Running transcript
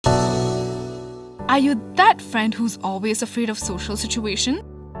Are you that friend who's always afraid of social situation?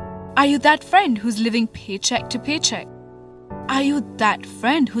 Are you that friend who's living paycheck to paycheck? Are you that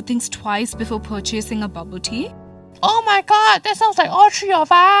friend who thinks twice before purchasing a bubble tea? Oh my god, that sounds like all three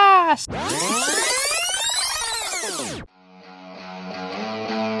of us!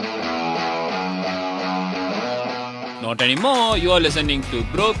 Not anymore, you are listening to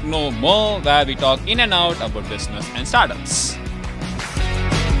Broke No More, where we talk in and out about business and startups.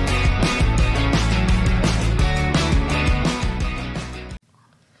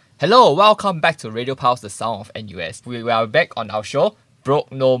 Hello, welcome back to Radio Pulse, the sound of NUS. We are back on our show,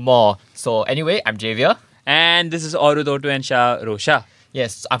 Broke No More. So anyway, I'm Javier. And this is Arudotu and Shah Rosha.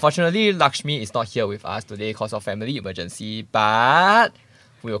 Yes, unfortunately, Lakshmi is not here with us today because of family emergency, but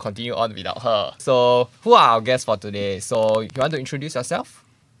we will continue on without her. So, who are our guests for today? So, you want to introduce yourself?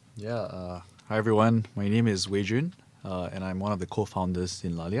 Yeah, hi everyone. My name is Wei Jun, and I'm one of the co-founders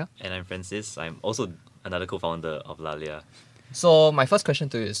in Lalia. And I'm Francis. I'm also another co-founder of Lalia. So, my first question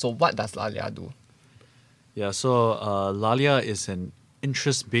to you is, so what does Lalia do? Yeah, so Lalia is an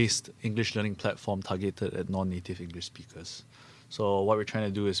interest-based English learning platform targeted at non-native English speakers. So what we're trying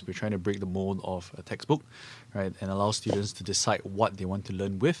to do is we're trying to break the mold of a textbook, right, and allow students to decide what they want to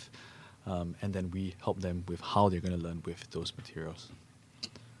learn with, and then we help them with how they're going to learn with those materials.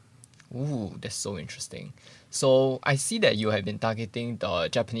 Ooh, that's so interesting. So I see that you have been targeting the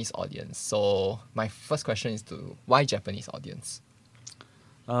Japanese audience. So my first question is to why Japanese audience?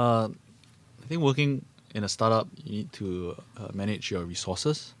 I think working in a startup, you need to manage your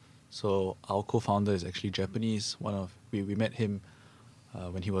resources. So our co-founder is actually Japanese. We met him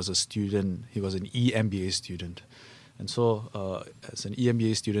when he was a student. He was an EMBA student. And so as an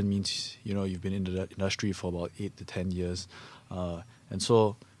EMBA student means, you've been in the industry for about 8 to 10 years. And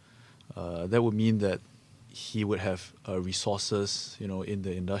so that would mean that he would have resources, in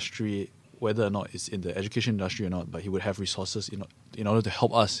the industry, whether or not it's in the education industry or not, but he would have resources in order to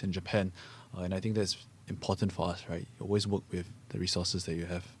help us in Japan. And I think that's important for us, right? You always work with the resources that you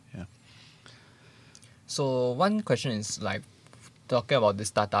have. Yeah. So one question is like talking about this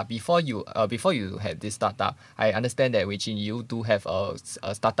startup. Before you had this startup, I understand that Wei-Jin, you do have a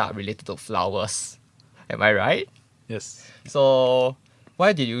startup related to flowers. Am I right? Yes. So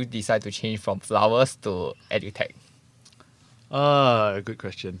why did you decide to change from flowers to edutech? Good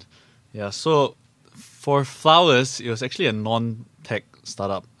question. Yeah, so for flowers, it was actually a non-tech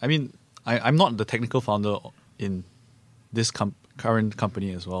startup. I mean, I'm not the technical founder in this current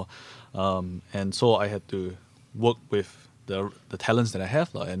company as well. And so I had to work with the talents that I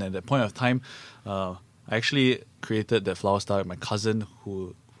have. And at that point of time, I actually created that flower startup with my cousin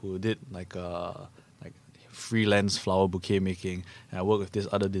who did like freelance flower bouquet making. And I worked with this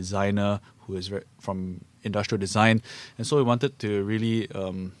other designer who is from industrial design. And so we wanted to really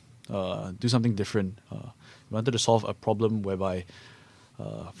do something different. We wanted to solve a problem whereby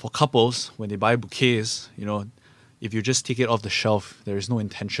for couples, when they buy bouquets, if you just take it off the shelf, there is no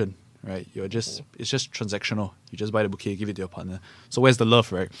intention, right? It's just transactional. You just buy the bouquet, give it to your partner. So where's the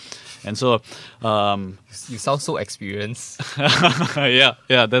love, right? And so, You sound so experienced. yeah,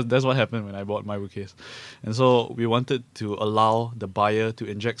 that's what happened when I bought my bouquets. And so we wanted to allow the buyer to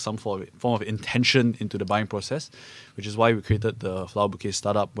inject some form of intention into the buying process, which is why we created the flower bouquet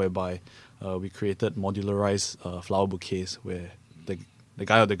startup, whereby we created modularized flower bouquets where the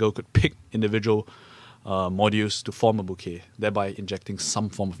guy or the girl could pick individual modules to form a bouquet, thereby injecting some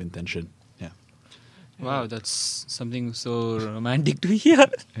form of intention. Yeah. Wow, that's something so romantic to hear.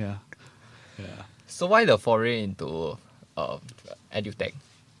 Yeah. So why the foray into edutech?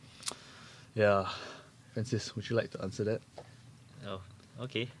 Yeah. Francis, would you like to answer that? Oh,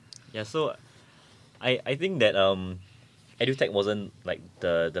 okay. Yeah, so I think that edutech wasn't like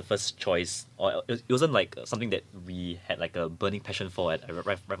the first choice, or it wasn't like something that we had like a burning passion for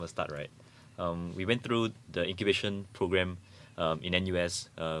right from the start, right? We went through the incubation program in NUS,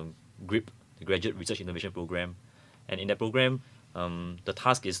 GRIP, the Graduate Research Innovation Program, and in that program, the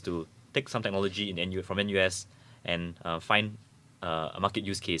task is to take some technology from NUS and find a market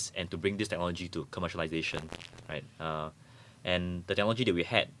use case and to bring this technology to commercialization, right? And the technology that we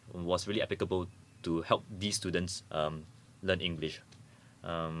had was really applicable to help these students learn English.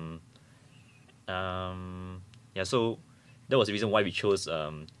 So that was the reason why we chose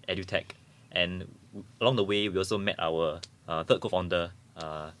edutech. And along the way, we also met our third co-founder,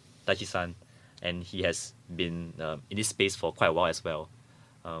 Taichi-san, and he has been in this space for quite a while as well.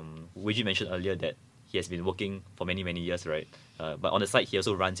 Wei-Jun mentioned earlier that he has been working for many, many years, right? But on the side, he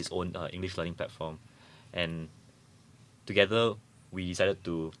also runs his own English learning platform. And together, we decided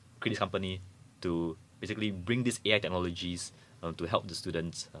to create this company to basically bring these AI technologies to help the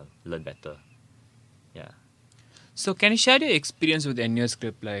students learn better. Yeah. So can you share your experience with NUS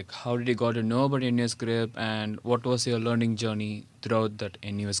Script? Like, how did you got to know about NUS Script, and what was your learning journey throughout that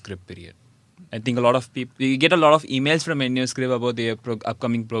NUS Script period? I think a lot of people, you get a lot of emails from NUS Script about their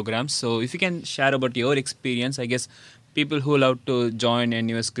upcoming programs. So if you can share about your experience, I guess people who love to join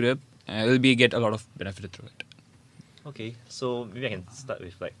NUS Script will get a lot of benefit through it. Okay, so maybe I can start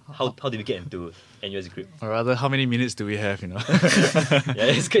with like how did we get into NUS Grip? Or rather, how many minutes do we have? Yeah,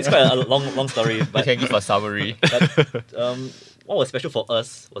 it's quite a long story, You but can give a summary. what was special for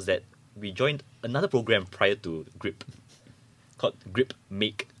us was that we joined another program prior to Grip called Grip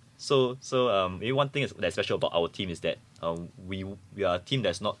Make. So maybe one thing that's special about our team is that we are a team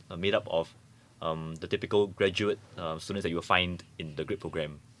that's not made up of the typical graduate students that you will find in the Grip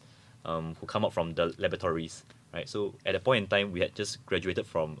program who come out from the laboratories, right? So at that point in time, we had just graduated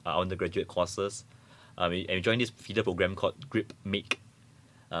from our undergraduate courses, and we joined this feeder program called Grip Make,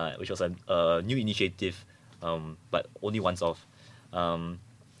 which was a new initiative, but only once off,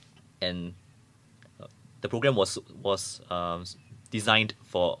 and the program was designed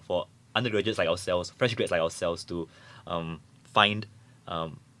for undergraduates like ourselves, fresh grads like ourselves, to find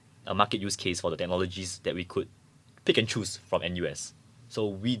a market use case for the technologies that we could pick and choose from NUS. So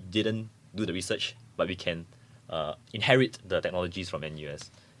we didn't do the research, but we can inherit the technologies from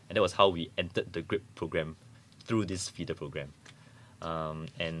NUS. And that was how we entered the GRIP program through this feeder program.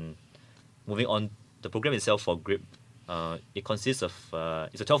 And moving on, the program itself for GRIP, it consists of,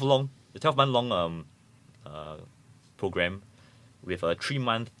 it's a 12-month long program with a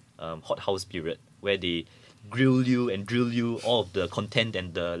 3-month hothouse period where they grill you and drill you all of the content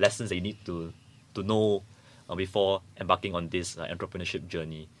and the lessons that you need to know before embarking on this entrepreneurship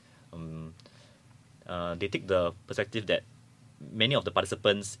journey. They take the perspective that many of the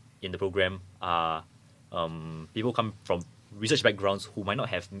participants in the program are people come from research backgrounds who might not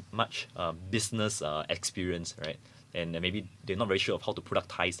have much business experience, right? And maybe they're not very sure of how to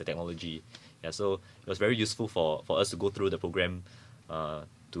productize the technology. Yeah, so it was very useful for us to go through the program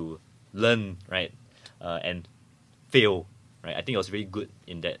to learn, right, and fail, right? I think it was very good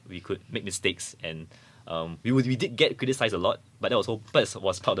in that we could make mistakes, and we did get criticized a lot, but that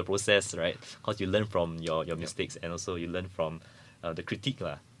was part of the process, right? Because you learn from your mistakes, and also you learn from the critique,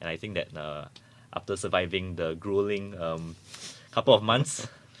 lah. And I think that after surviving the grueling couple of months,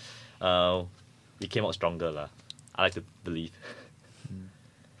 we came out stronger, lah. I like to believe.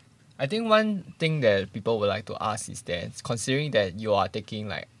 I think one thing that people would like to ask is that, considering that you are taking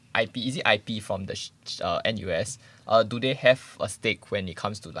like IP, is it IP from the NUS? Do they have a stake when it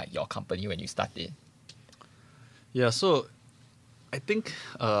comes to like your company when you start it? Yeah, so I think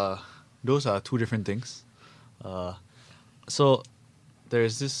those are two different things. So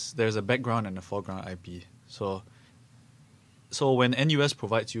there's a background and a foreground IP. So when NUS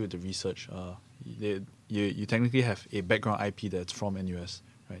provides you with the research, you technically have a background IP that's from NUS,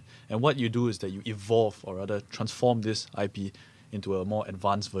 right? And what you do is that you evolve, or rather transform this IP into a more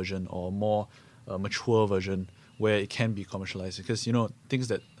advanced version or more mature version where it can be commercialized, because things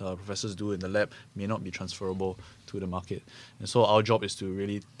that professors do in the lab may not be transferable to the market. And so our job is to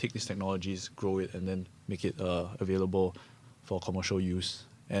really take these technologies, grow it, and then make it available for commercial use.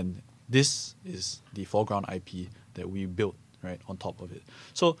 And this is the foreground IP that we built right on top of it.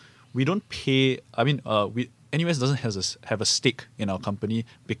 So we don't pay. NUS doesn't have a stake in our company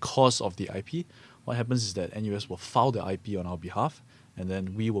because of the IP. What happens is that NUS will file the IP on our behalf, and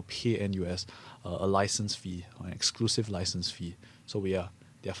then we will pay NUS a license fee, or an exclusive license fee. So they are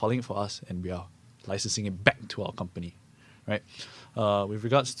filing it for us, and we are licensing it back to our company, right? With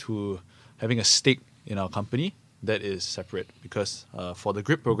regards to having a stake in our company, that is separate, because for the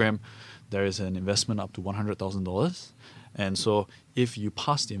GRIP program, there is an investment up to $100,000. And so if you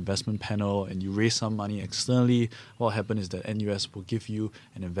pass the investment panel and you raise some money externally, what will happen is that NUS will give you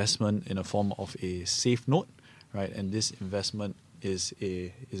an investment in a form of a safe note, right? And this investment is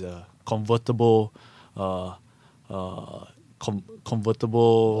a convertible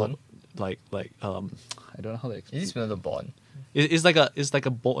convertible bond? I don't know how to explain. Is this another bond? It's like a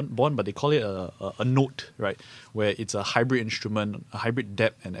bond, but they call it a note, right? Where it's a hybrid instrument, a hybrid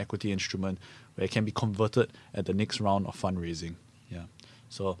debt and equity instrument, where it can be converted at the next round of fundraising. Yeah,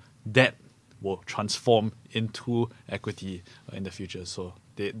 so that will transform into equity in the future. So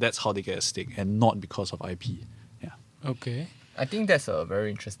that's how they get a stake, and not because of IP. Yeah. Okay. I think that's a very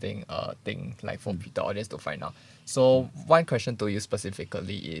interesting thing, like for the audience to find out. So one question to you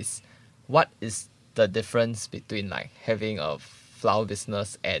specifically is, what is the difference between like having a flower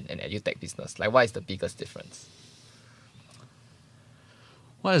business and an edutech business? Like, what is the biggest difference?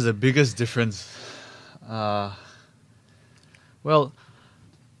 What is the biggest difference? Well,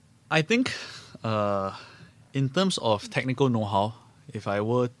 I think in terms of technical know-how, if I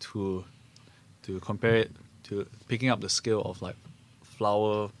were to compare it to picking up the skill of like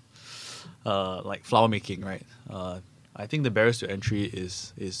flower making, right? I think the barriers to entry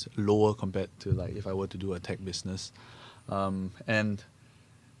is lower compared to like if I were to do a tech business, and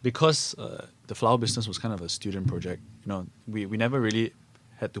because the flower business was kind of a student project, we never really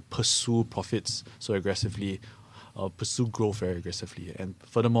had to pursue profits so aggressively, pursue growth very aggressively, and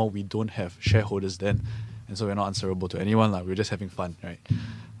furthermore, we don't have shareholders then, and so we're not answerable to anyone. Like we're just having fun, right?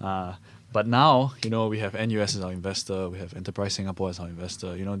 But now, we have NUS as our investor, we have Enterprise Singapore as our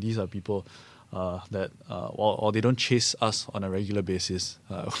investor. These are people that while they don't chase us on a regular basis,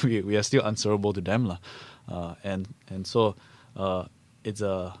 we are still answerable to them, and so it's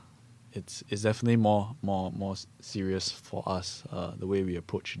definitely more serious for us the way we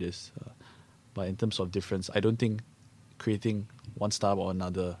approach this. But in terms of difference, I don't think creating one startup or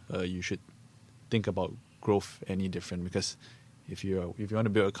another, you should think about growth any different, because if you want to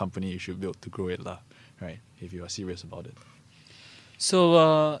build a company, you should build to grow it, right? If you are serious about it.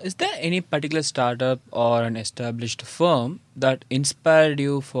 So, is there any particular startup or an established firm that inspired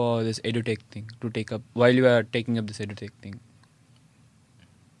you for this edutech thing to take up while you are taking up this edutech thing?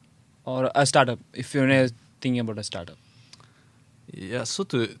 Or a startup, if you're thinking about a startup? Yeah, so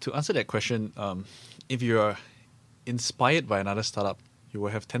to answer that question, if you are inspired by another startup, you will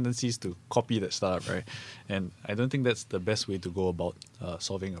have tendencies to copy that startup, right? And I don't think that's the best way to go about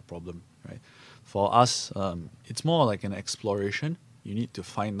solving a problem, right? For us, it's more like an exploration. You need to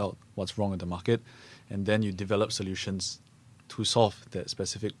find out what's wrong with the market, and then you develop solutions to solve that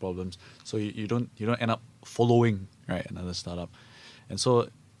specific problems. So you don't end up following, right, another startup. And so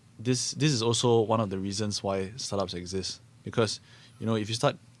this is also one of the reasons why startups exist, because if you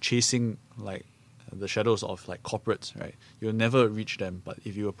start chasing like the shadows of like corporates, right, you'll never reach them. But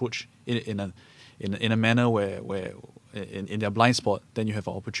if you approach it in a manner where in their blind spot, then you have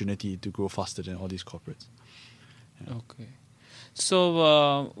an opportunity to grow faster than all these corporates. Yeah. Okay.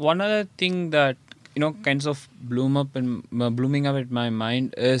 So one other thing that kinds of blooming up in my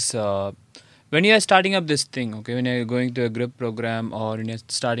mind is when you are starting up this thing, okay, when you're going to a grip program or when you're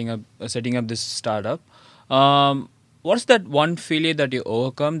setting up this startup, what's that one failure that you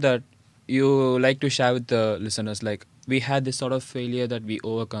overcome that you like to share with the listeners? Like, we had this sort of failure that we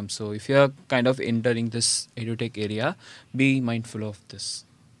overcome. So if you're kind of entering this edutech area, be mindful of this.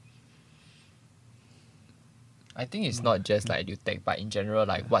 I think it's not just like edutech, but in general,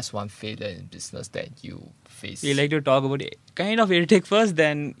 like what's one failure in business that you face? We like to talk about it, kind of edutech first,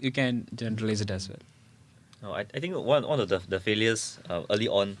 then you can generalize it as well. No, I think one of the failures early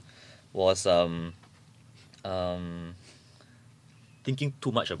on was thinking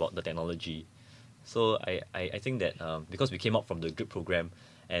too much about the technology. So I think that because we came out from the GRIP program,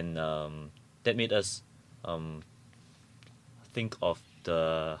 and that made us think of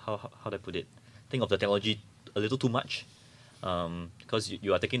the how do I put it? Think of the technology a little too much, because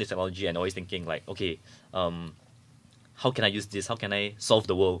you are taking this technology and always thinking like, okay, how can I use this? How can I solve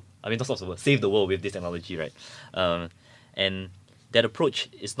the world? I mean, not solve the world, save the world with this technology, right? And that approach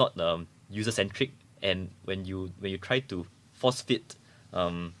is not user centric. And when you try to force fit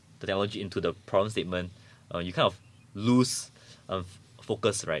the technology into the problem statement, you kind of lose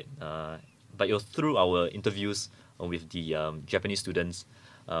focus, right? But it was through our interviews with the Japanese students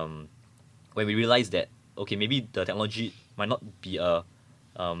when we realized that, okay, maybe the technology might not be a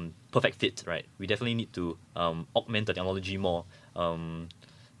perfect fit, right? We definitely need to augment the technology more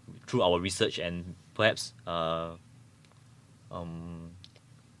through our research, and perhaps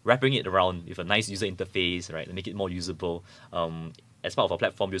wrapping it around with a nice user interface, right, and make it more usable. As part of our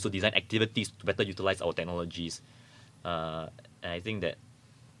platform, we also design activities to better utilize our technologies. And I think that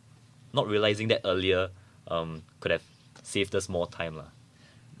not realizing that earlier could have saved us more time.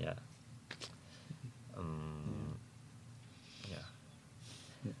 Yeah.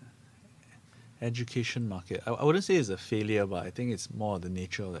 Education market. I wouldn't say it's a failure, but I think it's more the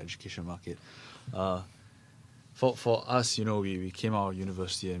nature of the education market. For us, we came out of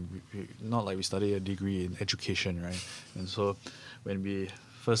university, and we not like we studied a degree in education, right? And so when we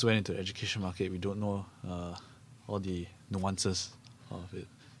first went into the education market, we don't know all the nuances of it.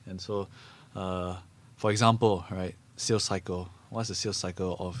 And so, for example, right, sales cycle. What's the sales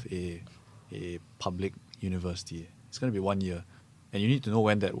cycle of a public university? It's going to be 1 year. And you need to know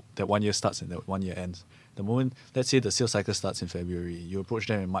when that 1 year starts and that 1 year ends. The moment, let's say the sales cycle starts in February, you approach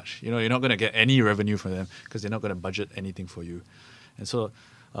them in March. You're not going to get any revenue from them because they're not going to budget anything for you. And so,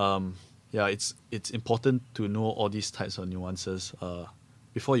 it's important to know all these types of nuances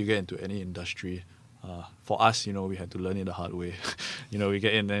before you get into any industry. For us, we had to learn it the hard way. We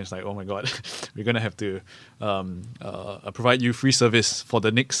get in and it's like, oh my god, we're gonna have to provide you free service for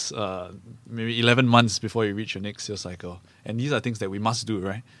the next maybe 11 months before you reach your next sales cycle. And these are things that we must do,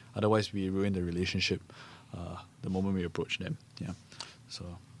 right? Otherwise, we ruin the relationship the moment we approach them. Yeah.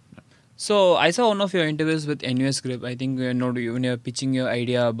 So. So I saw one of your interviews with NUS Group. I think when you're pitching your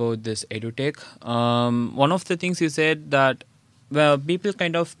idea about this edutech, one of the things you said that people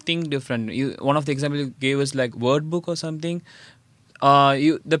kind of think different. One of the examples you gave was like word book or something.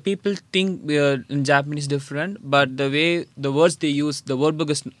 The people think in Japanese different, but the way the words they use, the word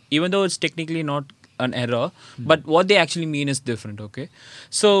book is, even though it's technically not an error, but what they actually mean is different. Okay,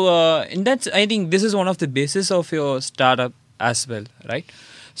 so in that, I think this is one of the basis of your startup as well, right?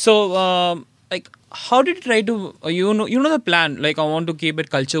 So, like, how did you try to you know the plan? Like, I want to keep it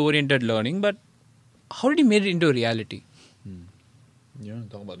culture-oriented learning, but how did you make it into reality? You want to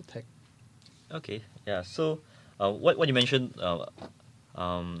talk about the tech? Okay, yeah. So, what you mentioned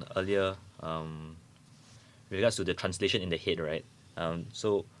earlier, with regards to the translation in the head, right?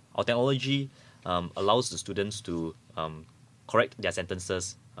 So our technology allows the students to correct their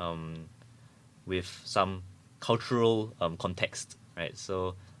sentences with some cultural context, right?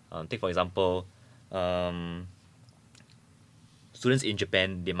 So, take for example, students in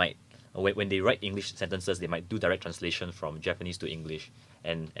Japan, they might, when they write English sentences, they might do direct translation from Japanese to English,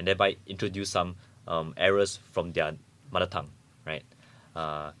 and thereby introduce some errors from their mother tongue, right?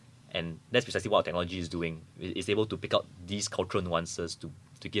 And that's precisely what our technology is doing. It's able to pick out these cultural nuances to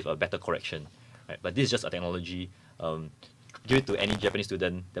give a better correction, right? But this is just a technology. Give it to any Japanese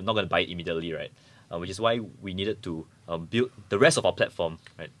student, they're not going to buy it immediately, right? Which is why we needed to build the rest of our platform,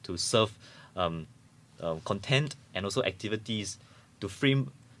 right, to serve content and also activities to frame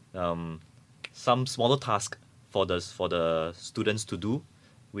some smaller tasks for the students to do,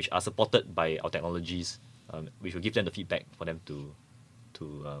 which are supported by our technologies, which will give them the feedback for them to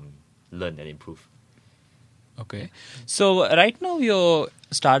learn and improve. Okay, so right now your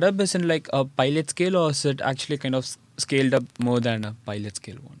startup is in like a pilot scale, or is it actually kind of scaled up more than a pilot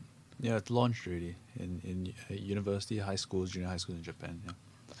scale one? Yeah, it's launched already in university, high schools, junior high schools in Japan. Yeah.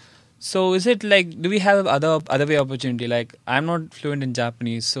 So is it like, do we have other way opportunity? Like, I'm not fluent in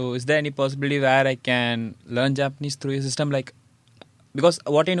Japanese, so is there any possibility where I can learn Japanese through your system? Like, because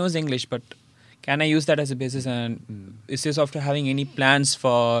what I know is English, but can I use that as a basis? And is your software having any plans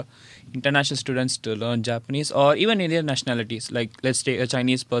for international students to learn Japanese, or even Indian nationalities? Like, let's take a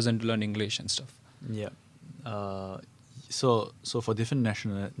Chinese person to learn English and stuff. Yeah. So for different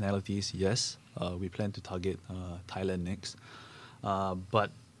nationalities, yes, we plan to target Thailand next.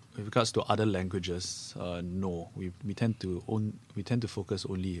 But with regards to other languages, no, we tend to focus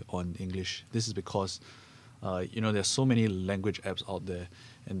only on English. This is because there's so many language apps out there,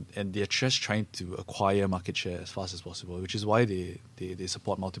 and they're just trying to acquire market share as fast as possible, which is why they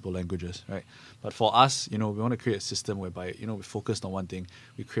support multiple languages, right? But for us, we want to create a system whereby we focused on one thing.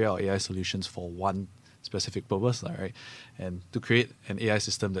 We create our AI solutions for one specific purpose, right? And to create an AI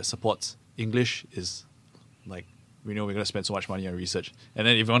system that supports English is like, we know we're going to spend so much money on research. And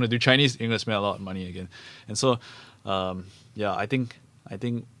then if you want to do Chinese, you're going to spend a lot of money again. And so, I think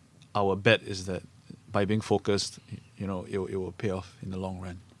our bet is that by being focused, it will pay off in the long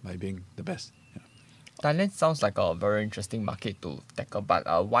run by being the best. Yeah. Thailand sounds like a very interesting market to tackle, but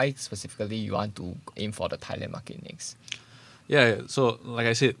why specifically you want to aim for the Thailand market next? Yeah, so like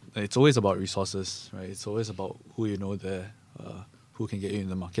I said, it's always about resources, right? It's always about who you know there, who can get you in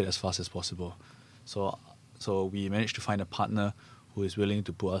the market as fast as possible. So we managed to find a partner who is willing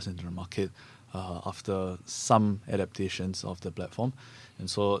to put us into the market after some adaptations of the platform. And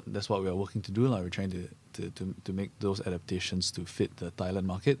so that's what we are working to do. We're trying to make those adaptations to fit the Thailand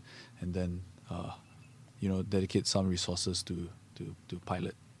market, and then dedicate some resources to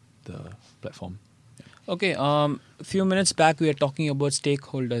pilot the platform. Okay, a few minutes back we were talking about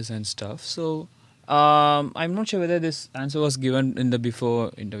stakeholders and stuff. So I'm not sure whether this answer was given in the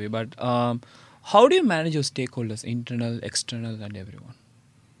before interview, but how do you manage your stakeholders, internal, external, and everyone?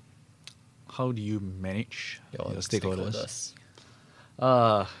 How do you manage your stakeholders?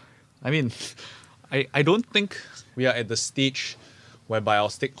 I don't think we are at the stage whereby our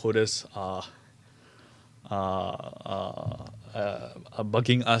stakeholders are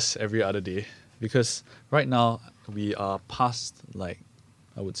bugging us every other day, because right now we are past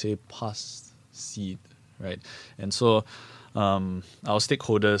seed, right? And so our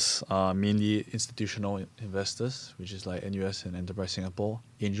stakeholders are mainly institutional investors, which is like NUS and Enterprise Singapore,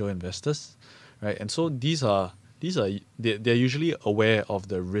 angel investors, right? And so they're usually aware of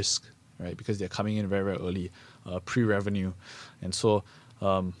the risk, right? Because they're coming in very, very early, pre-revenue. And so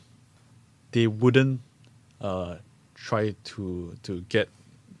they wouldn't try to get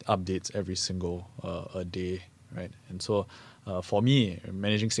updates every single a day, right? And so for me,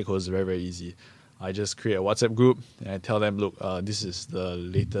 managing stakeholders is very, very easy. I just create a WhatsApp group and I tell them, look, this is the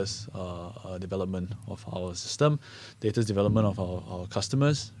latest development of our system, latest development of our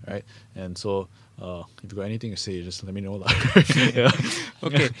customers, right? And so if you've got anything to say, just let me know. Yeah.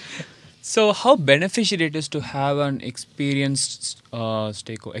 Okay. So, how beneficial it is to have an experienced external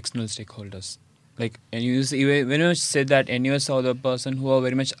stakeholders? Like, and when you said that NUS are the person who are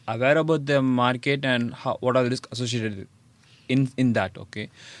very much aware about the market and what are the risks associated in that. Okay,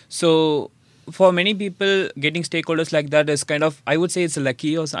 so for many people, getting stakeholders like that is kind of, I would say it's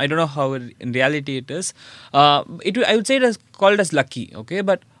lucky, or I don't know how in reality it is. I would say it is called as lucky. Okay,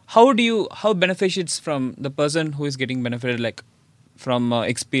 but how beneficial it's from the person who is getting benefited, like from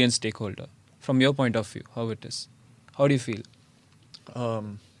experienced stakeholder, from your point of view, how it is? How do you feel?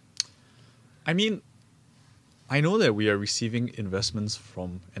 I mean, I know that we are receiving investments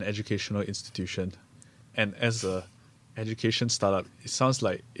from an educational institution, and as a education startup, it sounds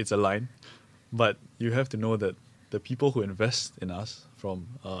like it's a line, but you have to know that the people who invest in us from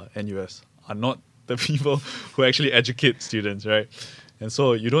NUS are not the people who actually educate students, right? And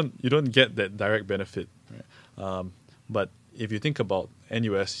so you don't get that direct benefit, right? But if you think about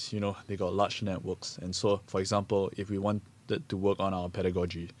NUS, they got large networks, and so, for example, if we wanted to work on our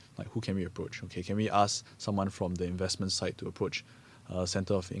pedagogy, like who can we approach? Okay, can we ask someone from the investment side to approach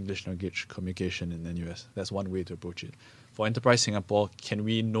Center of English Language Communication in NUS? That's one way to approach it. For Enterprise Singapore, can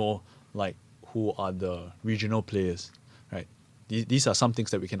we know like who are the regional players, right? These are some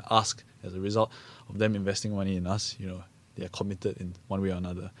things that we can ask as a result of them investing money in us. They are committed in one way or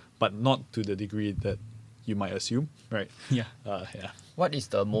another, but not to the degree that you might assume, right? Yeah. Yeah. What is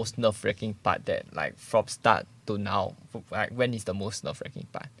the most nerve-wracking part that, like, from start to now, like, when is the most nerve-wracking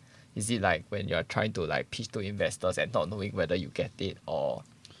part? Is it like when you're trying to like pitch to investors and not knowing whether you get it, or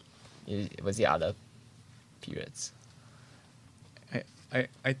was it other periods?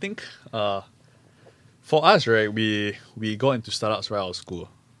 I think for us, right, we got into startups right out of school.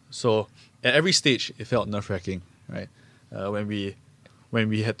 So at every stage, it felt nerve-wracking, right? When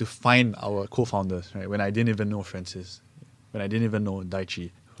we had to find our co-founders, right? When I didn't even know Francis, when I didn't even know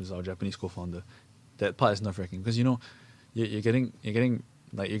Daichi, who's our Japanese co-founder, that part is nerve-wracking because you're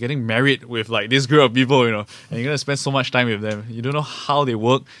getting married with like this group of people, and you're gonna spend so much time with them. You don't know how they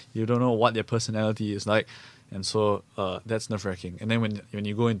work, you don't know what their personality is like, and so that's nerve-wracking. And then when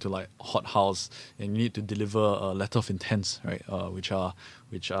you go into like hot house and you need to deliver a letter of intents, right, which are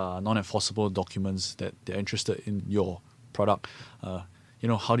non-enforceable documents that they're interested in your product.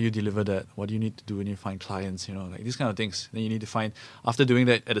 How do you deliver that? What do you need to do when you find clients? Like these kind of things. Then you need to find, after doing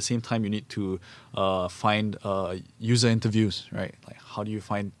that, at the same time, you need to find user interviews, right? Like how do you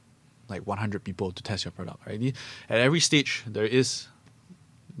find like 100 people to test your product, right? At every stage, there is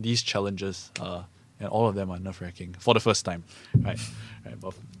these challenges, and all of them are nerve-wracking for the first time, right?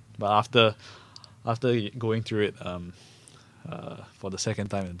 But after going through it for the second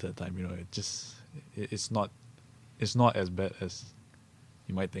time and third time, it's not as bad as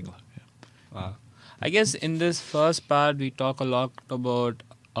you might think. Yeah. Wow. I guess in this first part, we talk a lot about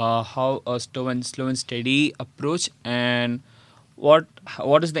how a slow and steady approach and what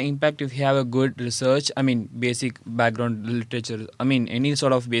is the impact if you have a good research. I mean, basic background literature. I mean, any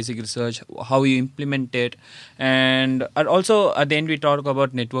sort of basic research, how you implement it. And also, at the end, we talk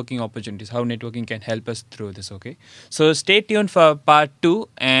about networking opportunities, how networking can help us through this, okay? So stay tuned for part 2,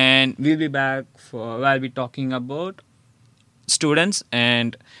 and we'll be back while we're talking about students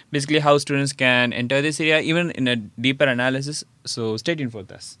and basically how students can enter this area, even in a deeper analysis. So stay tuned for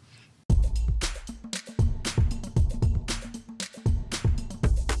this.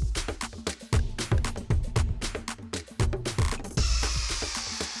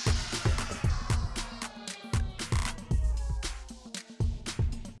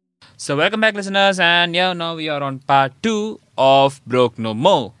 So welcome back, listeners, and now we are on part 2 of Broke No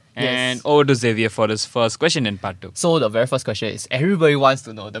More. And Yes. over to Xavier for his first question in part 2. So the very first question is, everybody wants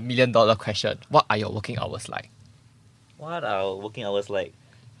to know the $1 million question. What are your working hours like? What are working hours like?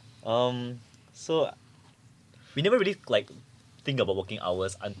 So we never really like think about working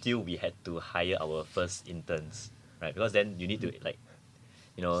hours until we had to hire our first interns, right? Because then you need to like,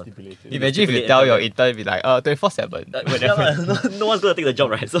 Stipulated. Imagine if you tell your intern, be like, 24/7. no one's gonna take the job,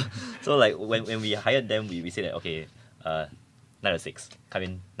 right? So like when we hired them, we said that okay, 9 to 6, come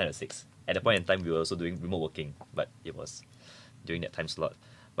in 9 to 6. At the point in time, we were also doing remote working, but it was during that time slot.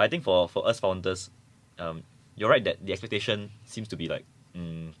 But I think for us founders, you're right that the expectation seems to be like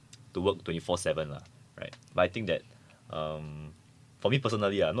to work 24/7 lah, right? But I think that for me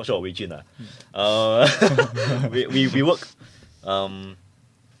personally, I'm not sure Wei Jun. We work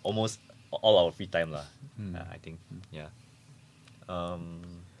almost all our free time lah. I think, yeah.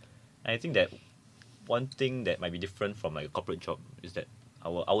 I think that one thing that might be different from like a corporate job is that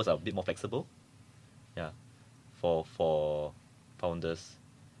our hours are a bit more flexible. Yeah, for founders.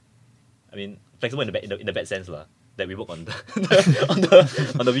 I mean, flexible in the bad sense lah. That we work on the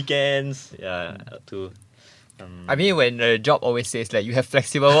on the weekends. Yeah, to. I mean, when the job always says that you have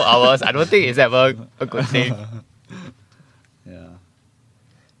flexible hours, I don't think it's ever a good thing. Yeah.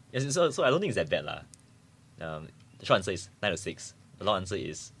 Yes, so I don't think it's that bad lah. The short answer is 9 to 6. The long answer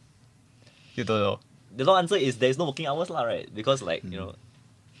is You don't know. the long answer is there's no working hours lah, right? Because like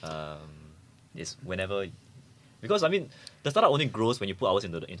it's whenever, because I mean the startup only grows when you put hours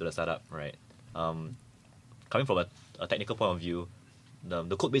into the startup, right? Coming from a technical point of view,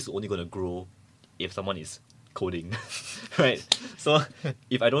 the code base is only going to grow if someone is coding, right? So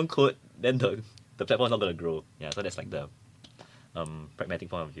if I don't code, then the platform is not going to grow. Yeah, so that's like the pragmatic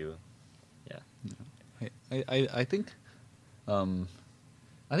point of view. Yeah. I think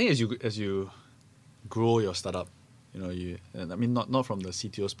as you grow your startup, I mean not from the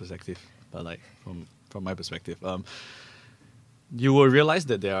CTO's perspective, but like from my perspective, you will realize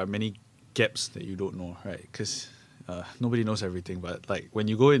that there are many gaps that you don't know, right? Because nobody knows everything, but like when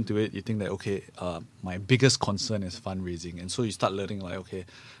you go into it, you think that okay, my biggest concern is fundraising, and so you start learning like okay,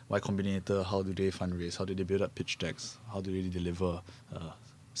 Y Combinator, how do they fundraise, how do they build up pitch decks, how do they deliver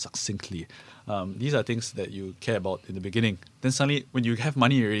succinctly. These are things that you care about in the beginning. Then suddenly, when you have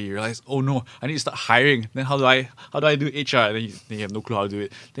money already, you realize, oh no, I need to start hiring. Then how do I do HR? And then you have no clue how to do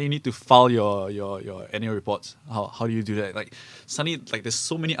it. Then you need to file your annual reports. How do you do that? Like suddenly, like there's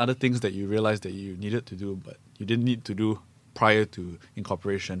so many other things that you realize that you needed to do, but you didn't need to do prior to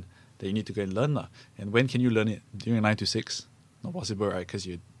incorporation. That you need to go and learn lah. And when can you learn it? During 9 to 6? Not possible, right? Because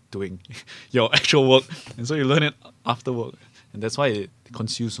you're doing your actual work, and so you learn it after work. And that's why it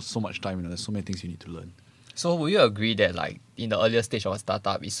consumes so much time. There's so many things you need to learn. So would you agree that like in the earlier stage of a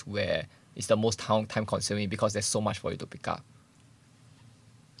startup is where it's the most time consuming because there's so much for you to pick up?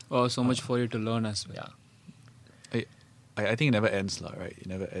 Oh, so much for you to learn as well. Yeah. I think it never ends, right? It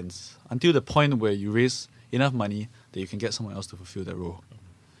never ends until the point where you raise enough money that you can get someone else to fulfill that role.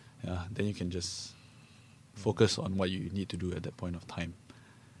 Yeah, then you can just focus on what you need to do at that point of time.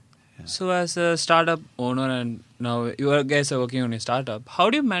 So as a startup owner, and now you guys are working on a startup,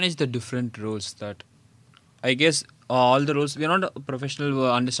 how do you manage the different roles that, I guess all the roles, we are not a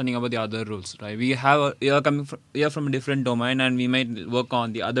professional understanding about the other roles, right? We are from a different domain and we might work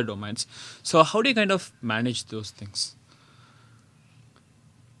on the other domains. So how do you kind of manage those things?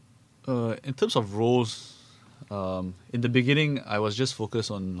 In terms of roles, in the beginning, I was just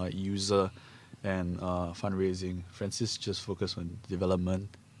focused on like user and fundraising. Francis just focused on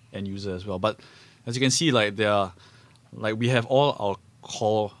development and user as well. But as you can see, like we have all our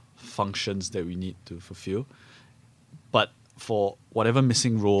core functions that we need to fulfill. But for whatever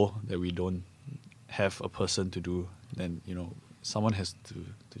missing role that we don't have a person to do, then someone has to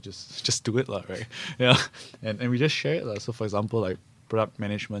just do it, right? Yeah, and we just share it. So for example, like product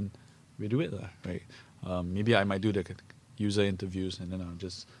management, we do it, right? Maybe I might do the user interviews, and then I'll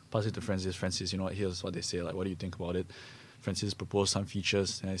just pass it to Francis. Francis, here's what they say. Like, what do you think about it? Francis proposed some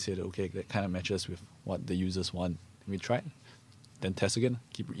features, and I said, okay, that kind of matches with what the users want. We try it, then test again,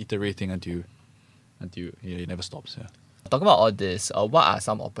 keep iterating until it never stops. Yeah. Talking about all this, what are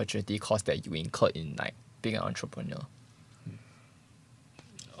some opportunity costs that you incurred in like being an entrepreneur?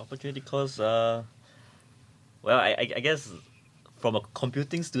 Opportunity costs, well, I guess from a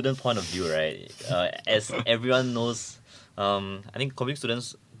computing student point of view, right, as everyone knows, I think computing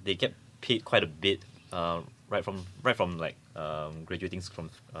students, they get paid quite a bit right from like graduating from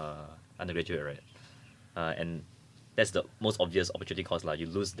undergraduate, right? And that's the most obvious opportunity cost lah. You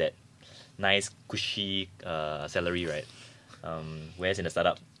lose that nice cushy salary, right? Whereas in a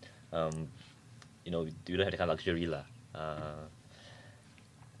startup, you don't have that kind of luxury lah.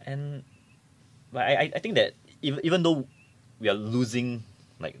 But I think that even though we are losing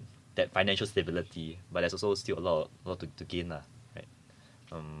like that financial stability, but there's also still a lot to gain lah, right?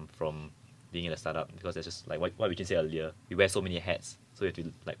 From being in a startup, because there's just like what we can say earlier, we wear so many hats, so you have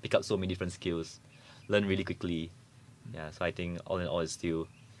to like pick up so many different skills, learn really quickly. Yeah, so I think all in all it's still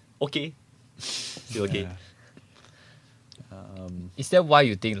okay. Still okay. Yeah. Is that why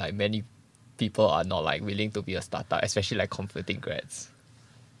you think like many people are not like willing to be a startup, especially like computing grads?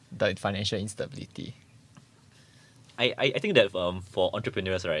 The financial instability. I think that for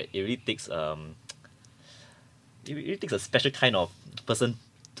entrepreneurs, right, it really takes a special kind of person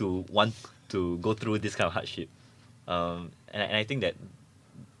to want to go through this kind of hardship. And I think that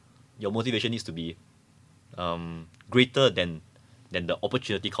your motivation needs to be greater than the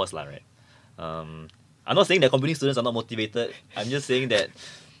opportunity cost, lah, right? I'm not saying that computing students are not motivated. I'm just saying that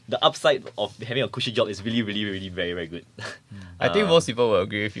the upside of having a cushy job is really, really, really very, very good. I think most people will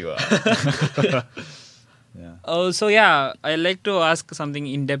agree with you. Yeah. Oh, so yeah, I like to ask something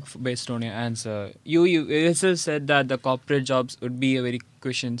in depth based on your answer. You yourself said that the corporate jobs would be a very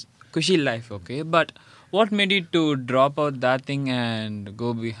cushy life, okay? But what made you to drop out that thing and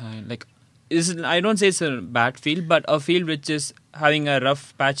go behind? Like, I don't say it's a bad field, but a field which is having a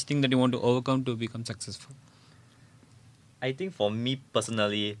rough patch thing that you want to overcome to become successful. I think for me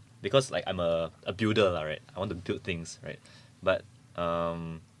personally, because like I'm a builder, lah, right? I want to build things, right? But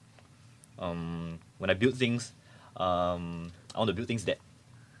when I build things, I want to build things that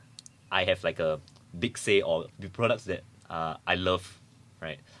I have like a big say, or the products that I love,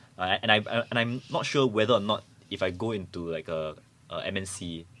 right? And I'm not sure whether or not if I go into like a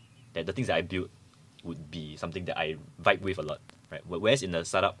MNC, that the things that I build would be something that I vibe with a lot, right? Whereas in the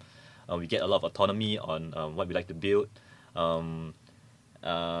startup, we get a lot of autonomy on what we like to build. The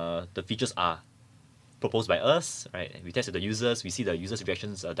features are proposed by us, right? We test with the users, we see the users'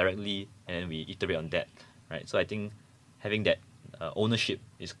 reactions directly, and then we iterate on that, right? So I think having that ownership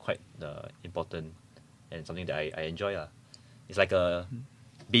is quite important and something that I enjoy. It's like a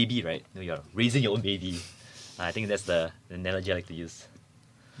baby, right? You're raising your own baby. I think that's the analogy I like to use.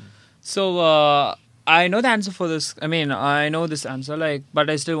 So I know the answer for this. I mean, I know this answer, like, but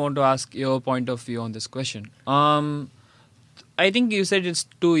I still want to ask your point of view on this question. I think you said it's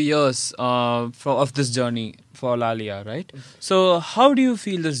 2 years of this journey for Lalia, right? So how do you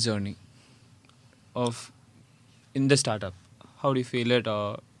feel this journey in the startup? How do you feel it?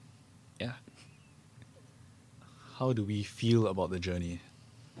 Yeah. How do we feel about the journey?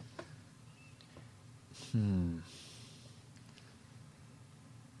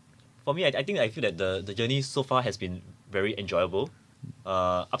 For me, I think I feel that the journey so far has been very enjoyable.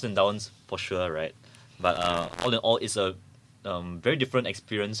 Ups and downs for sure, right? But all in all, it's a very different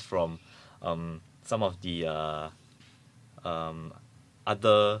experience from some of the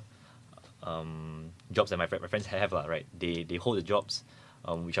other jobs that my friends have, right? They hold the jobs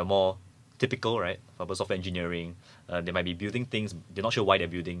which are more typical, right? For example, software engineering, they might be building things. They're not sure why they're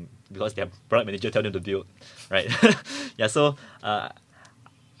building because their product manager tell them to build, right? Yeah. So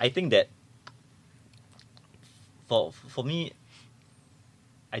I think that for me,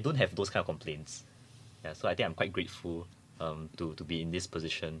 I don't have those kind of complaints. Yeah. So I think I'm quite grateful to be in this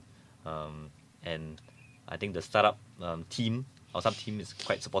position, and I think the startup team, our sub team, is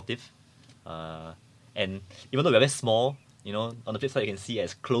quite supportive. And even though we're very small, on the flip side, you can see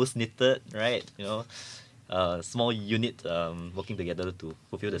as close knitted, right? Small unit working together to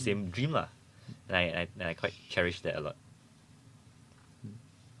fulfill the same dream, lah. And I quite cherish that a lot.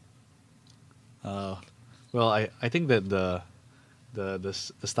 Well, I think that the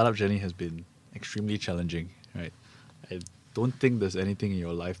startup journey has been extremely challenging, right? I don't think there's anything in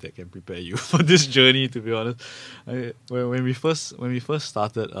your life that can prepare you for this journey, to be honest. When we first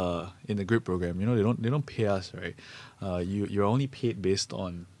started in the grid program, they don't pay us, right? You're only paid based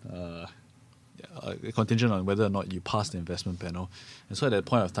on a contingent on whether or not you passed the investment panel. And so at that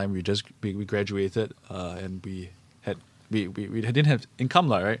point of time, we graduated and we didn't have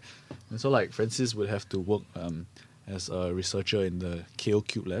income, right? And so like Francis would have to work as a researcher in the KO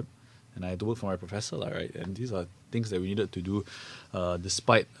Cube lab, and I had to work for my professor, right? And these are things that we needed to do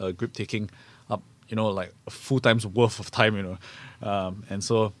despite grip taking up, like a full time's worth of time, and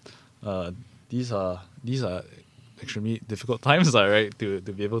so these are extremely difficult times, right? To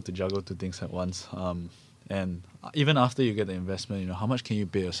be able to juggle two things at once. And even after you get the investment, how much can you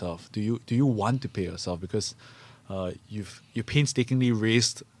pay yourself? Do you want to pay yourself? Because you painstakingly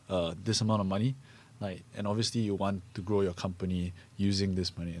raised this amount of money, and obviously you want to grow your company using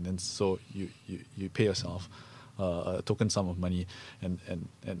this money, and then so you pay yourself a token sum of money, and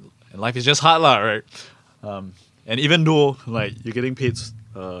life is just hard, right? And even though you're getting paid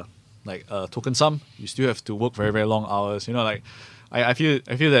a token sum, you still have to work very, very long hours. I feel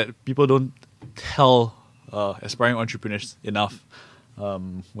that people don't tell aspiring entrepreneurs enough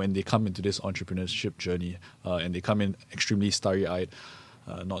when they come into this entrepreneurship journey, and they come in extremely starry-eyed,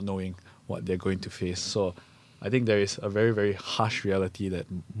 not knowing what they're going to face. So I think there is a very, very harsh reality that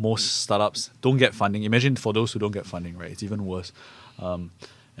most startups don't get funding. Imagine for those who don't get funding, right? It's even worse.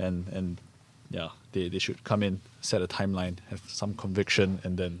 And yeah, they should come in, set a timeline, have some conviction,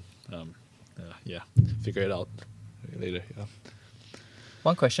 and then figure it out later. Yeah.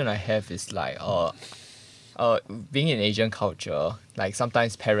 One question I have is being in Asian culture,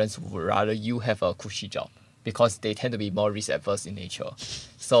 sometimes parents would rather you have a cushy job because they tend to be more risk adverse in nature.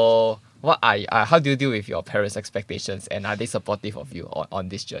 So how do you deal with your parents' expectations, and are they supportive of you on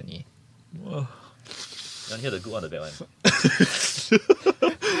this journey? You want to hear the good one or the bad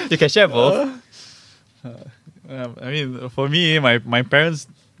one? You can share both. I mean, for me, my parents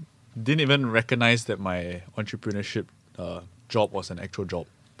didn't even recognize that my entrepreneurship job was an actual job.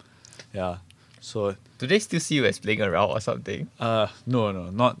 Yeah. So Do they still see you as playing around or something? no,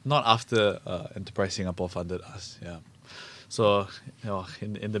 not after Enterprise Singapore funded us. Yeah. So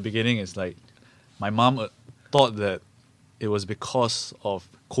in the beginning, it's like my mom thought that it was because of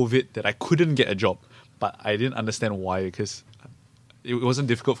COVID that I couldn't get a job, but I didn't understand why, because it wasn't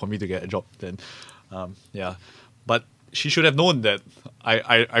difficult for me to get a job then. Yeah, but she should have known that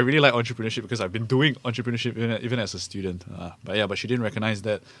I really like entrepreneurship because I've been doing entrepreneurship even as a student. But she didn't recognize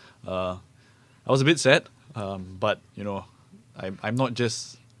that. I was a bit sad, but I'm not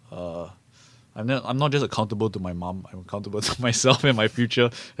just I'm not just accountable to my mom. I'm accountable to myself and my future,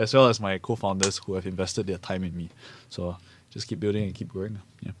 as well as my co-founders who have invested their time in me. So just keep building and keep growing.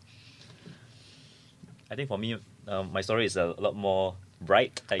 Yeah. I think for me, my story is a lot more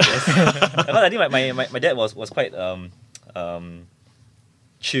bright, I guess. Because I think my dad was quite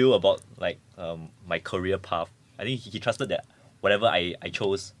chill about my career path. I think he trusted that whatever I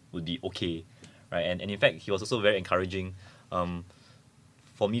chose would be okay, right? And in fact, he was also very encouraging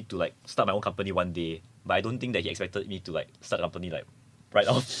for me to start my own company one day. But I don't think that he expected me to start a company right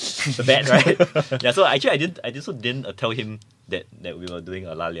off the bat, right? Yeah. So actually, I also didn't tell him that we were doing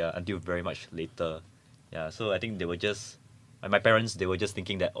Alalia until very much later. Yeah. So I think they were just my parents. They were just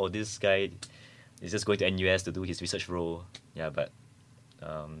thinking that this guy is just going to NUS to do his research role. Yeah. But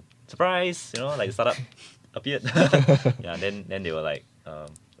surprise, the startup appeared. Yeah. Then they were like,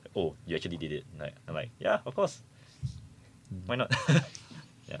 oh, you actually did it. I'm like, yeah, of course. Why not?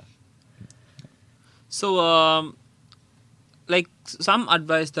 Yeah. So, some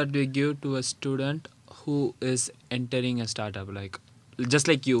advice that we give to a student who is entering a startup, just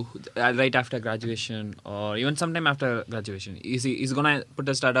like you, right after graduation or even sometime after graduation, he's gonna put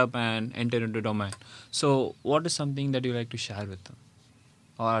a startup and enter into domain. So, what is something that you like to share with them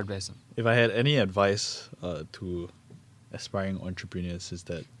or advise them? If I had any advice to aspiring entrepreneurs, is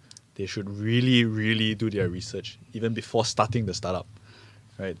that they should really, really do their research even before starting the startup,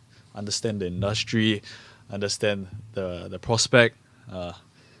 right? Understand the industry, understand the prospect,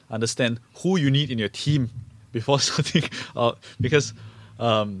 understand who you need in your team before starting out. Because,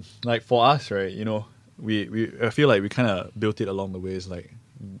 for us, right, I feel like we kind of built it along the way. It's like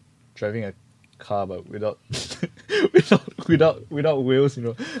driving a car, but without wheels,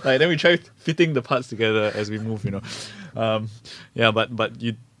 then we try fitting the parts together as we move, but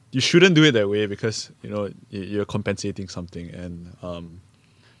you shouldn't do it that way, because you're compensating something, and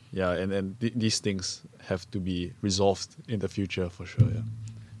these things have to be resolved in the future for sure. Yeah.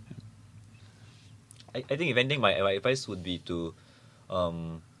 I think if anything, my advice would be to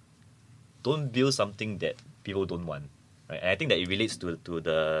don't build something that people don't want, right? And I think that it relates to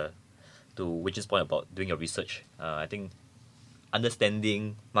Wich's point about doing your research. I think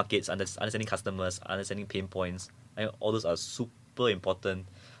understanding markets, understanding customers, understanding pain points, all those are super important,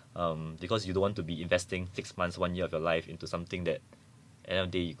 because you don't want to be investing 6 months, 1 year of your life into something that at the end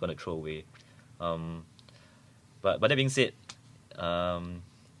of the day you're gonna throw away. But that being said,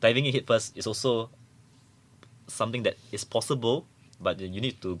 diving in head first is also something that is possible, but you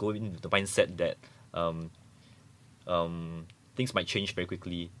need to go in with the mindset that things might change very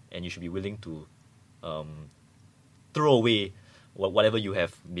quickly, and you should be willing to throw away whatever you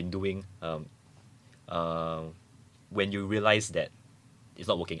have been doing when you realize that it's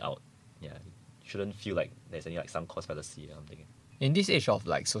not working out. Yeah, you shouldn't feel like there's any sunk cost fallacy or something. In this age of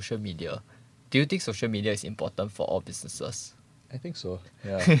social media, do you think social media is important for all businesses? I think so.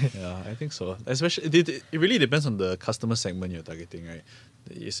 Yeah, I think so. Especially, it really depends on the customer segment you're targeting, right?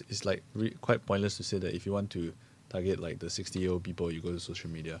 It's quite pointless to say that if you want to target the 60-year-old people, you go to social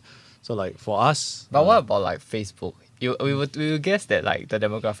media. So for us, but what about Facebook? We would guess that the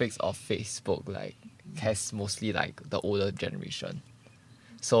demographics of Facebook has mostly the older generation,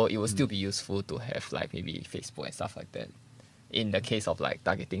 so it would still be useful to have maybe Facebook and stuff like that. In the case of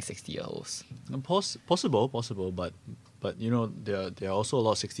targeting 60-year-olds, possible, but there are also a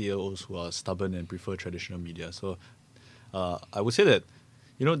lot of 60-year-olds who are stubborn and prefer traditional media. So I would say that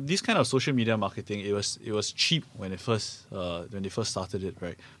this kind of social media marketing, it was cheap when they first started it,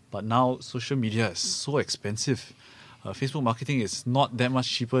 right? But now social media is so expensive. Facebook marketing is not that much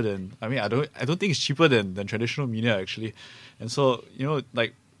cheaper than, I don't think it's cheaper than traditional media actually. And so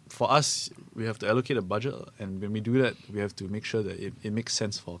for us, we have to allocate a budget, and when we do that, we have to make sure that it makes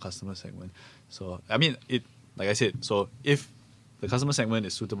sense for our customer segment. So, I mean, like I said, so if the customer segment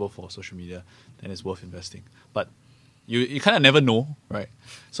is suitable for social media, then it's worth investing. But you kind of never know, right?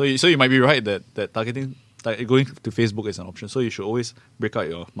 So you might be right that targeting, like going to Facebook is an option. So you should always break out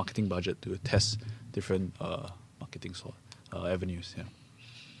your marketing budget to test different marketing avenues. Yeah.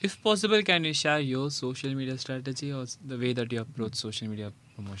 If possible, can you share your social media strategy or the way that you approach social media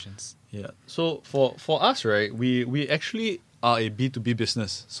promotions? Yeah. So for us, right, we actually are a B2B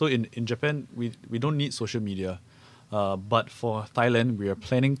business. So in Japan, we don't need social media. But for Thailand, we are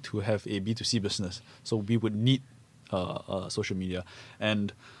planning to have a B2C business. So we would need social media.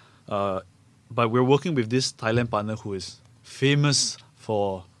 And but we're working with this Thailand partner who is famous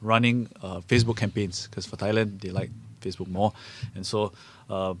for running Facebook campaigns, because for Thailand, they like Facebook more. And so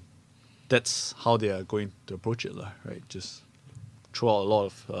that's how they are going to approach it, right? Just throw out a lot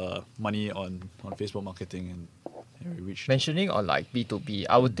of money on Facebook marketing and we reach. Mentioning on like B2B,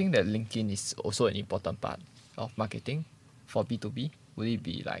 I would think that LinkedIn is also an important part of marketing for B2B. Would it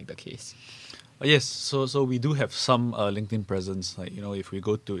be like the case? Yes, so we do have some LinkedIn presence. Like, if we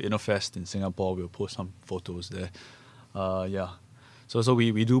go to InnoFest in Singapore, we'll post some photos there. So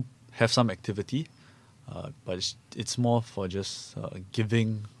we do have some activity, but it's more for just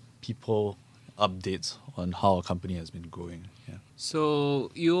giving people updates on how our company has been growing. Yeah. So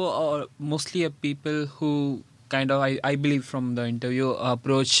you are mostly a people who kind of, I believe from the interview,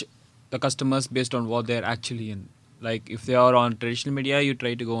 approach the customers based on what they're actually in. Like if they are on traditional media, you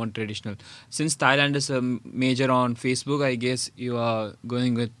try to go on traditional. Since Thailand is a major on Facebook, I guess you are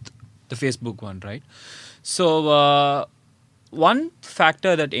going with the Facebook one, right? So one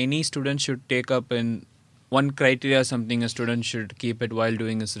factor that any student should take up in one criteria, something a student should keep it while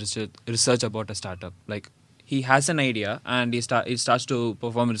doing his research about a startup. Like he has an idea and he starts to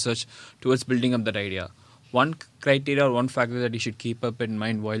perform research towards building up that idea. One criteria or one factor that he should keep up in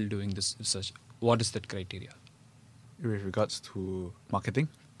mind while doing this research. What is that criteria? With regards to marketing?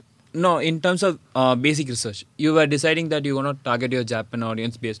 No, in terms of basic research. You were deciding that you want to target your Japan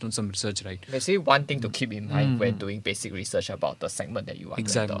audience based on some research, right? Basically, one thing to keep in mind when doing basic research about the segment that you want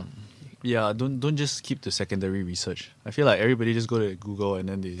Exactly. to enter. Yeah, don't just keep the secondary research. I feel like everybody just go to Google and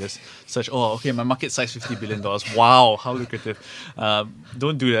then they just search, my market size $50 billion. Wow, how lucrative.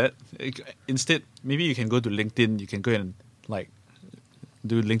 Don't do that. Instead, maybe you can go to LinkedIn. You can go and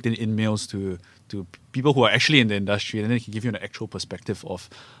do LinkedIn in-mails to people who are actually in the industry, and then it can give you an actual perspective of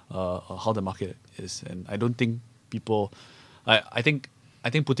how the market is. And I don't think I think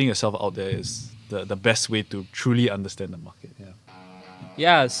putting yourself out there is the best way to truly understand the market.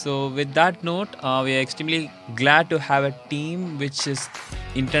 Yeah, so with that note, we are extremely glad to have a team which is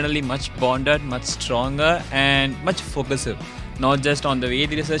internally much bonded, much stronger and much focused. Not just on the way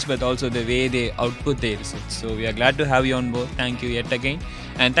they research, but also the way they output their research. So we are glad to have you on board. Thank you yet again.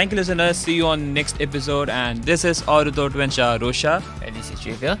 And thank you, listeners. See you on next episode. And this is Arutotwensha Rosha. And this is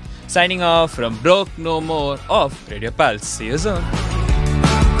Javier. Signing off from Broke No More of Radio Pulse. See you soon.